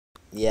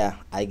Yeah,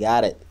 I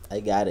got it.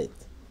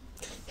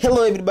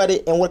 Hello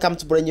everybody and welcome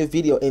to a brand new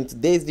video. In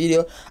today's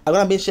video, I'm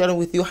gonna be sharing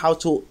with you how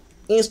to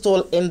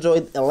install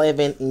Android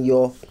 11 in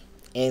your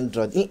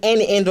Android, in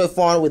any Android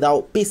phone,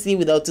 without PC,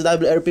 without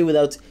TWRP,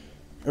 without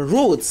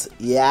root.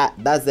 Yeah,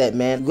 that's it,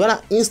 man. You're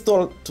gonna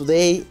install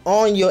today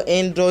on your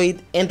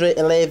Android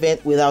 11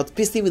 without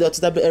PC, without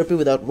TWRP,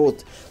 without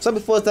root. So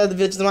before I start the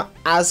video, I just wanna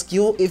ask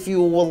you if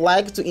you would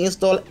like to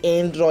install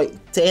Android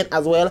 10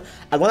 as well.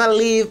 I'm gonna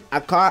leave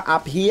a card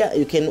up here.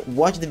 You can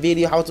watch the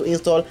video how to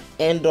install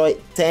Android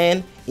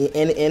 10 in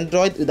any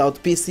Android without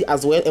PC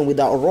as well and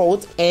without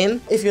root. And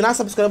if you're not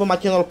subscribed on my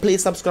channel,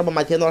 please subscribe on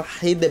my channel,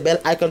 hit the bell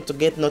icon to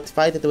get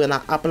notified when I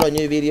upload a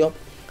new video.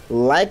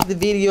 Like the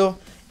video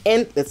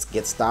and let's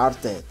get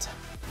started.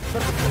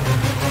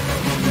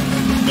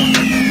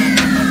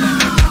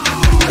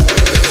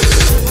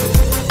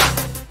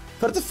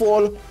 First of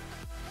all,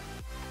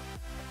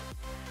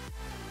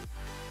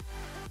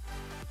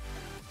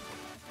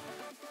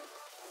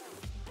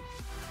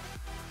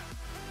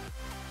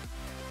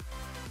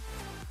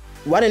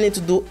 what I need to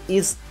do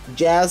is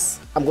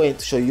I'm going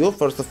to show you.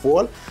 First of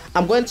all,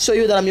 I'm going to show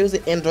you that I'm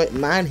using Android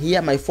 9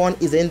 here. My phone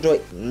is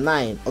Android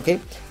 9, okay?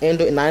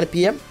 Android 9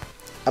 PM.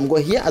 I'm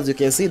going here. As you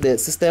can see, the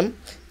system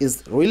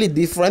is really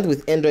different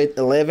with Android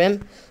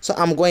 11. So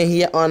I'm going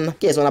here on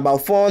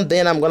about phone.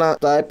 Then I'm gonna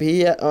type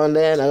here and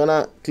then I'm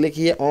gonna click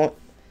here on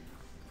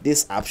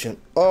this option.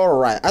 All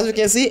right, as you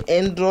can see,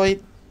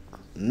 Android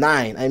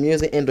 9. I'm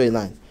using Android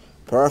 9.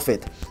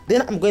 Perfect.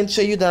 Then I'm going to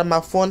show you that my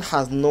phone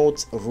has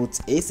not root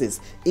access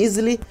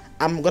easily.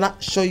 I'm gonna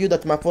show you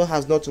that my phone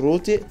has not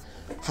root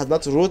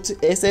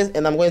access,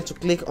 and I'm going to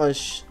click on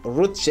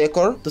root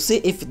checker to see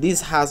if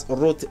this has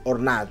root or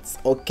not.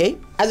 Okay,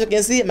 as you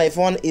can see, my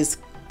phone is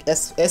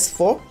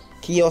S4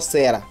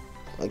 Kyocera.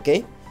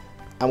 Okay,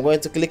 I'm going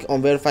to click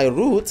on verify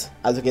root.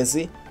 As you can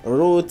see,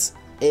 root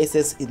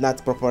access is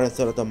not properly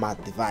installed on my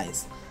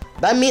device.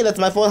 That means that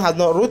my phone has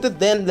not rooted.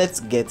 Then let's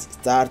get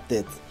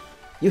started.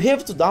 You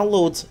have to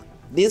download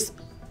this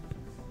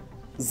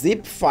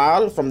zip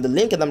file from the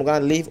link that I'm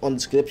gonna leave on the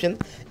description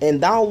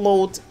and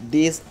download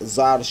this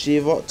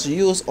TWRP to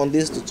use on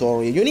this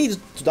tutorial. You need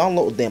to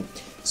download them.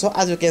 So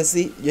as you can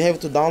see, you have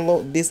to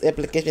download this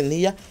application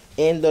here,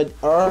 Android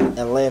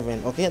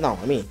 11. Okay, now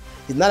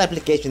it's not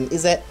application,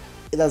 it's a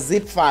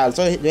zip file.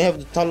 So you have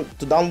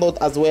to download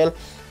as well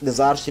the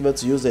TWRP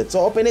to use it.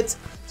 So open it.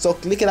 So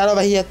click it out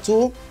over here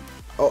to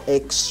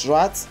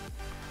extract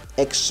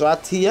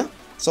here.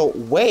 So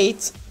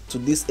wait to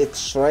this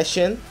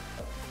extraction.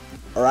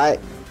 All right,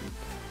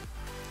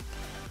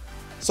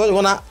 so you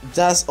wanna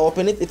just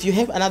open it. If you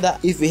have another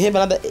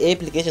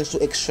application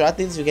to extract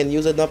it, you can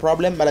use it, no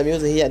problem, but I'm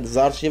using here the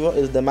TWRP.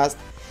 Is the most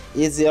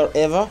easier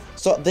ever.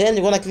 So then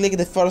you're gonna click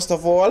the first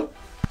of all,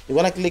 you're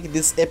gonna click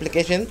this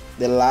application,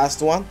 the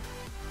last one,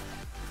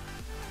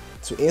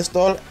 to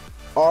install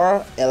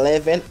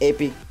R11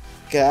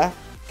 APK.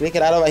 Click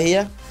it out over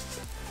here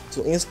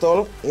to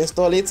install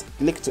it.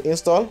 Click to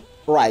install.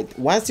 Right,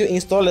 once you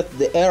install it,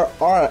 the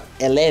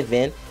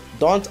R11,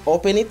 don't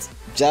open it,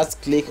 just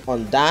click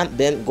on done,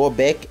 then go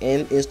back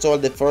and install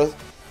the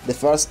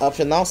first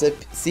option. Now say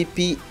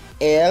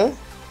CPL,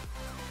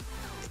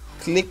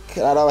 click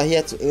right over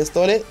here to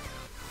install it.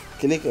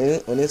 Click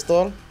on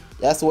install,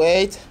 just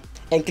wait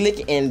and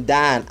click and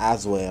done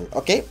as well.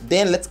 Okay,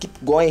 then let's keep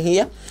going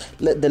here.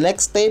 The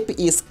next step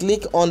is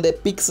click on the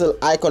pixel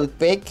icon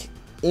pack,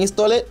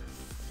 install it.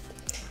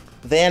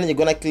 Then you're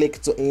gonna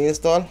click to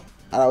install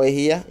right over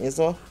here,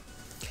 install,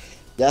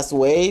 just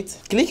wait,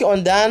 click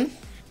on done,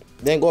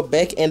 then go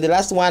back, and the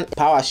last one,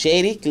 Power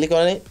Shady, click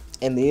on it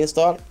and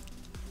install.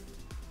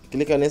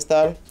 Click on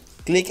install,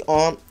 click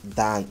on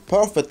done.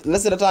 Perfect.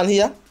 Let's return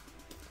here.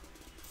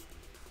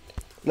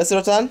 Let's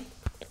return.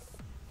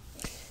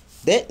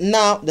 Then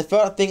now the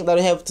first thing that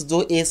we have to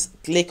do is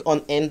click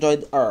on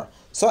Android R.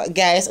 So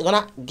guys, I'm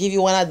gonna give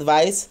you one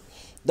advice.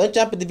 Don't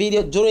jump in the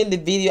video. During the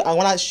video, I'm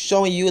gonna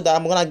show you that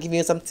I'm gonna give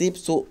you some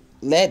tips to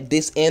let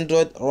this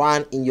Android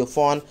run in your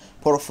phone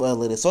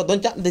properly. So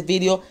don't jump the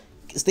video.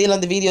 Stay on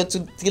the video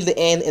till the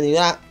end, and you're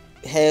gonna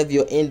have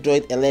your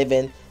Android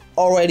 11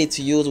 all ready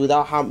to use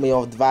without harming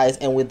your device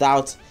and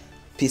without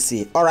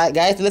PC. Alright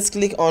guys, let's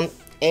click on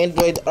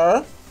Android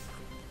R.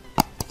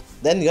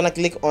 Then you're gonna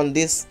click on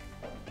this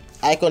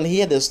icon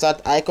here, the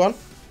start icon.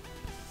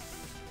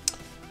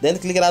 Then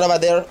click it out over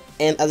there,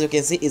 and as you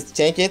can see, it's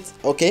changed it.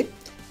 Okay,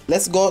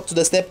 let's go to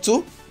the step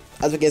 2.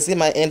 As you can see,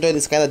 my Android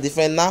is kind of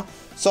different now.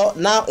 So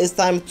now it's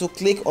time to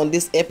click on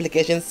this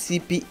application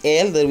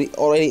CPL that we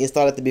already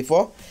installed it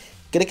before.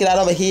 Click it out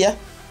over here.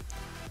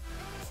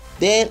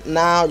 Then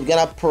now you're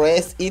gonna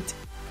press it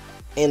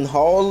and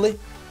hold it.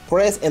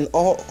 Press and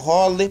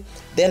hold it.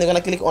 Then you're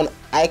gonna click on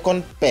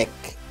icon pack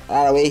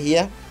right away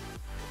here.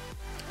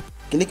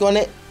 Click on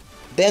it.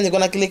 Then you're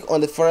gonna click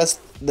on the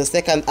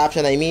second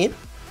option.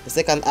 The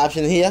second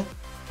option here.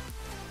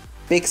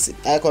 Pix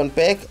icon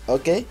pack.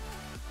 Okay.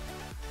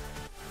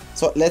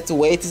 So let's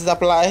wait to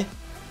apply.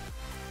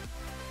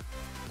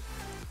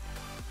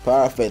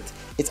 Perfect.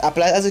 It's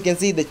applied. As you can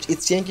see,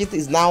 its changes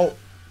is now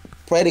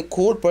pretty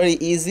cool, pretty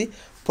easy.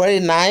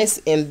 pretty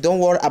nice, and don't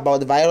worry about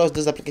the virus.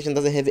 This application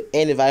doesn't have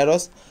any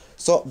virus.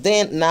 So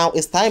then now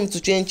it's time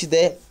to change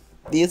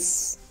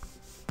this.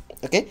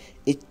 Okay,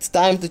 it's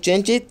time to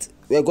change it.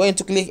 We're going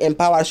to click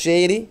empower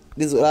shady,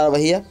 this right over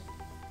here.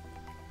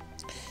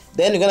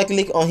 Then you're gonna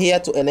click on here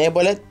to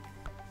enable it.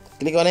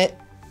 Click on it.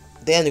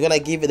 Then you're gonna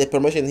give it the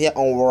permission here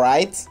on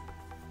right.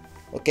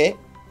 Okay,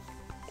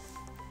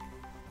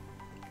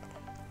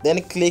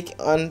 then click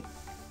on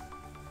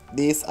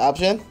this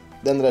option,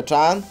 then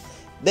return.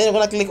 Then you're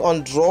gonna click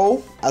on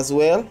draw as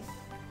well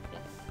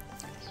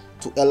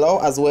to allow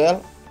as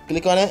well.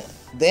 Click on it.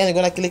 Then you're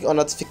gonna click on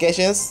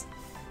notifications.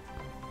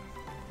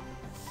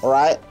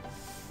 Alright,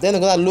 then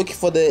you're gonna look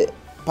for the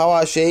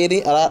power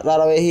shading right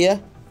over here.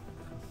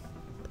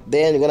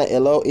 Then you're gonna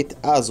allow it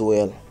as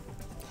well.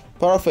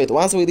 Perfect.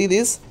 Once we did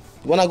this,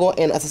 you're gonna go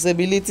in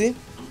accessibility,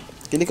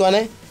 click on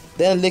it,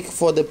 then look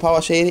for the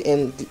power shading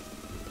and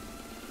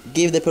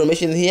give the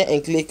permission here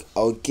and click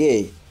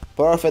OK.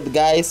 Perfect,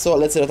 guys. So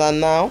let's return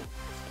now.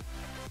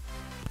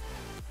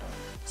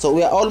 So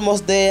we are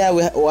almost there.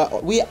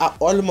 We are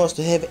almost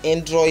to have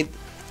Android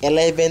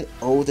 11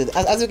 rooted.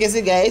 As you can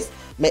see, guys,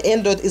 my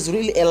Android is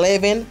really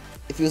 11.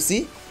 If you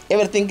see,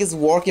 everything is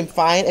working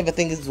fine,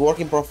 everything is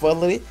working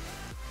properly,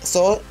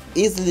 so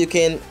easily you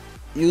can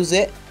use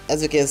it.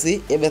 As you can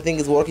see, everything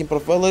is working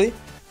properly.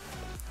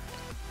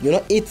 You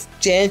know, it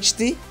changed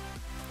it.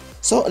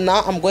 So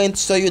now I'm going to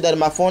show you that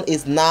my phone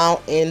is now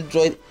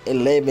Android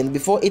 11.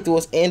 Before it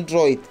was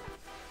Android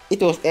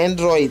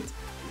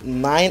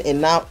 9,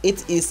 and now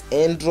it is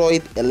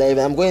Android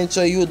 11. I'm going to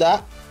show you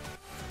that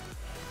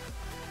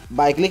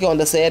by clicking on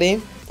the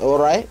setting. All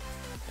right,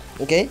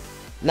 okay,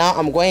 now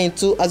I'm going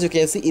to, as you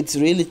can see, it's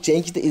really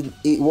changed.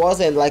 It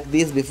wasn't like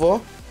this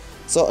before.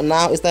 So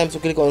now it's time to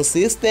click on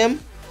system.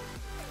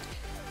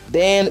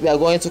 Then we are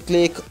going to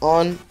click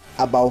on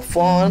about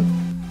phone.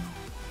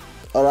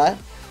 All right,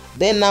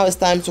 then now it's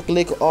time to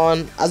click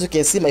on, as you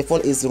can see, my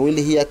phone is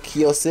really here,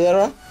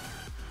 Kyocera.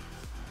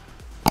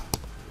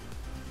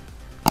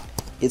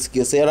 It's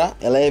Kyocera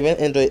 11,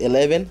 Android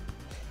 11.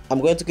 I'm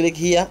going to click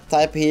here,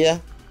 type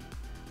here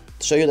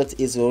to show you that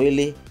it's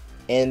really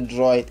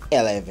Android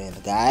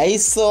 11,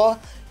 guys. So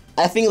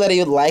I think that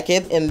you'd like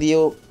it and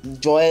you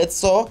enjoy it.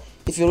 So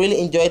if you really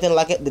enjoy it and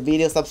like it, the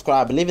video,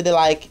 subscribe, leave a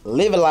like,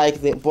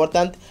 it's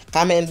important.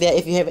 Comment there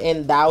if you have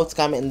any doubts,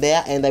 comment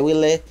there, and I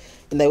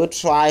will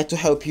try to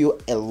help you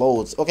a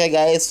lot. Okay,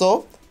 guys,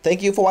 so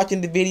thank you for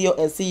watching the video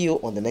and see you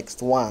on the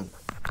next one.